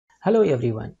Hello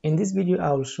everyone, in this video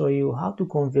I will show you how to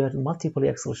convert multiple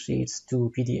Excel sheets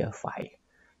to PDF file.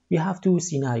 We have two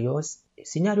scenarios.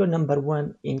 Scenario number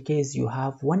one, in case you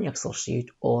have one Excel sheet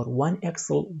or one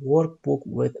Excel workbook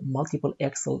with multiple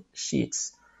Excel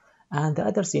sheets. And the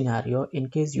other scenario, in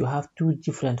case you have two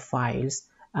different files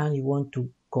and you want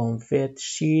to convert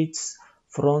sheets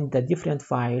from the different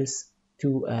files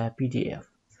to a PDF.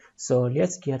 So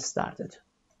let's get started.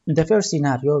 In the first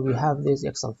scenario, we have this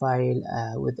Excel file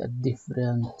with a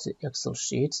different Excel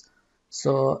sheets.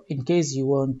 So in case you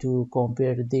want to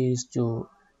compare these to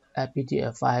a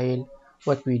PDF file,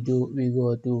 what we do, we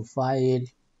go to File,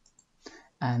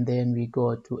 and then we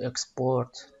go to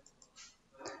Export,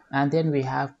 and then we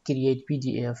have Create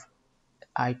PDF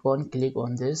icon. Click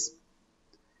on this,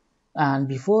 and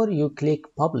before you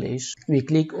click Publish, we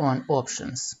click on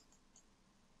Options.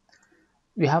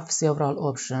 We have several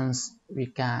options. We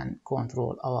can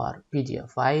control our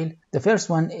PDF file. The first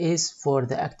one is for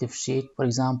the active sheet. For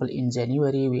example, in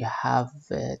January we have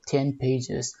 10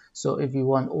 pages. So if you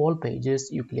want all pages,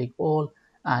 you click all,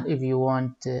 and if you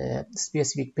want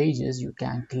specific pages, you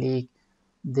can click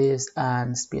this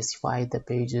and specify the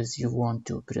pages you want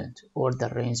to print or the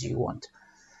range you want.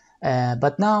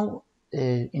 But now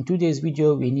in today's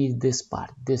video we need this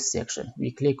part, this section.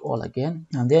 We click all again,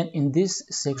 and then in this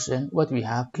section what we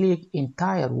have, click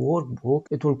entire workbook.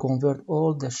 It will convert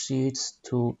all the sheets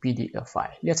to PDF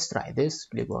file. Let's try this.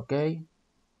 Click OK,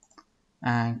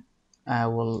 and I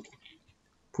will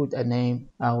put a name.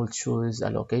 I will choose a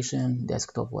location,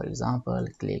 desktop for example.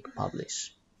 Click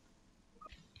Publish.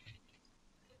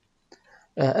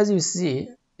 As you see,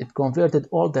 it converted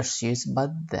all the sheets,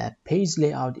 but the page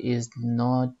layout is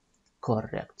not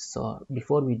correct. So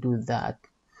before we do that,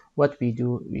 what we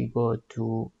do, we go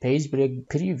to page break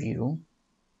preview,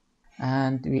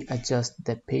 and we adjust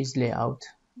the page layout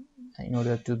in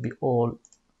order to be all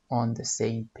on the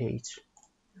same page.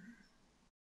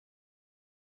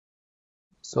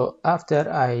 So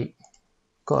after I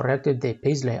corrected the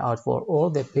page layout for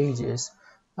all the pages,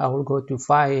 I will go to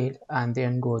File and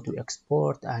then go to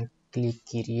Export and click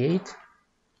Create.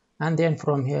 And then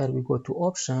from here we go to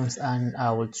Options, and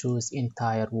I will choose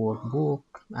entire workbook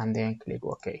and then click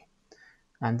OK.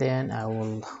 And then I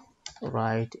will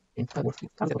write entire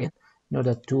workbook again in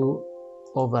order to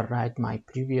overwrite my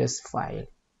previous file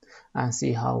and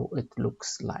see how it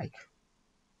looks like.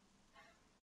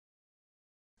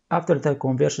 After the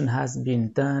conversion has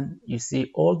been done, you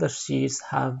see all the sheets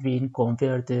have been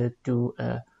converted to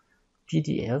a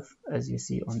PDF, as you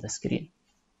see on the screen.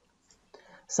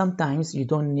 Sometimes you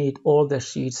don't need all the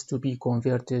sheets to be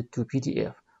converted to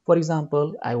PDF. For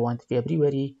example, I want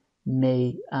February,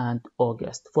 May, and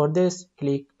August. For this,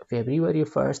 click February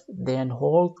first, then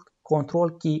hold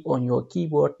Control key on your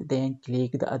keyboard, then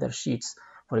click the other sheets.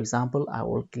 For example, I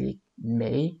will click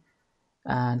May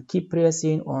and keep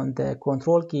pressing on the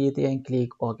Control key, then click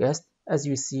August. As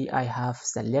you see, I have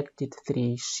selected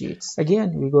 3 sheets.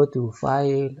 Again, we go to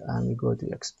File and we go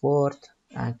to Export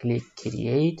and click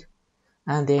Create,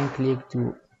 and then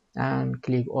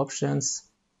click Options.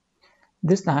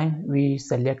 This time we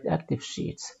select active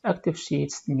sheets. Active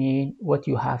sheets mean what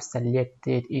you have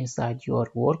selected inside your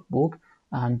workbook,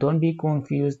 and don't be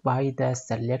confused by the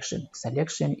selection.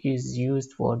 Selection is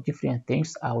used for different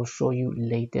things. I will show you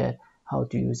later how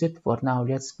to use it. For now,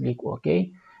 let's click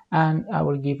OK, and I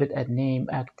will give it a name,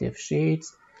 active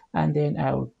sheets, and then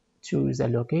I will choose a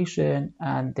location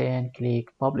and then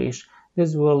click Publish.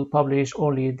 This will publish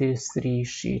only these 3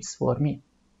 sheets for me.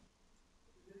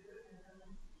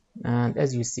 And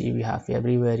as you see, we have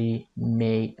February,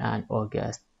 May, and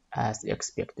August as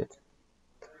expected.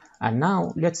 And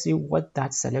now let's see what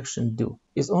that selection do.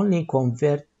 It's only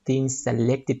converting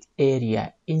selected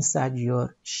area inside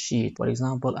your sheet. For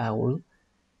example, I will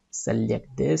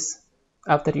select this.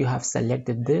 After you have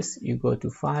selected this, you go to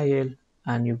File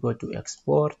and you go to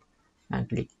Export and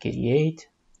click Create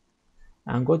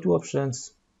and go to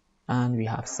Options, and we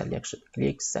have Selection.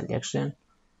 Click Selection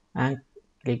and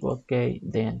click OK,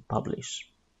 then Publish.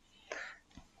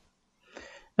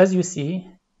 As you see,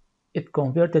 it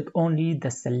converted only the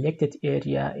selected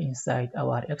area inside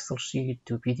our Excel sheet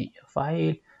to PDF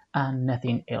file and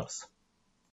nothing else.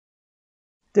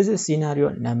 This is scenario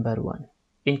number 1.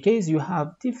 In case you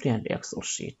have different Excel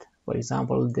sheet, for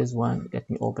example, this one, let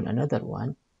me open another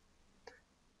one,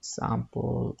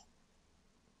 sample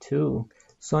 2.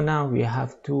 So now we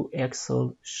have 2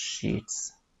 Excel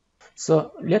sheets.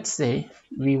 So let's say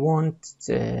we want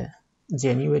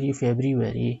January,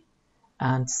 February,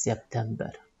 and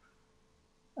September.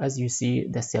 As you see,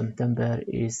 the September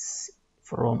is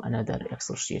from another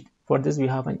Excel sheet. For this, we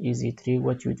have an easy trick.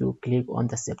 What you do, click on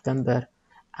the September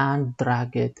and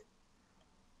drag it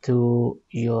to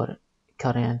your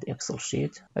current Excel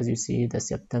sheet. As you see, the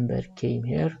September came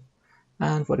here,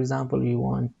 and for example we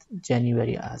want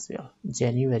January as well,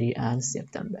 January and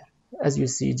September. As you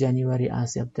see, January and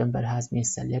September has been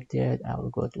selected. I will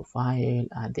go to File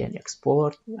and then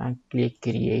Export and click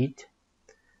Create.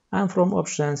 And from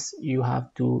options, you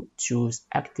have to choose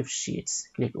Active Sheets.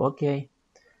 Click OK.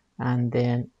 And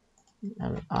then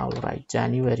I'll write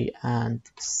January and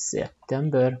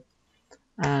September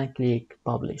and click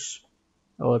Publish,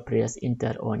 or press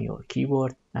Enter on your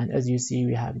keyboard. And as you see,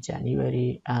 we have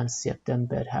January and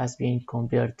September has been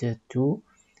converted to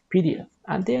PDF.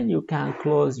 And then you can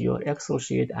close your Excel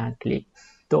sheet and click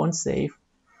Don't Save.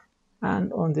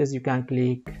 And on this you can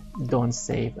click Don't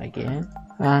Save again.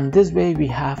 And this way we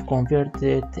have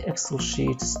converted Excel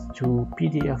sheets to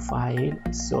PDF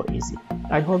file so easy.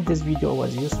 I hope this video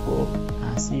was useful,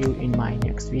 and see you in my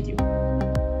next video.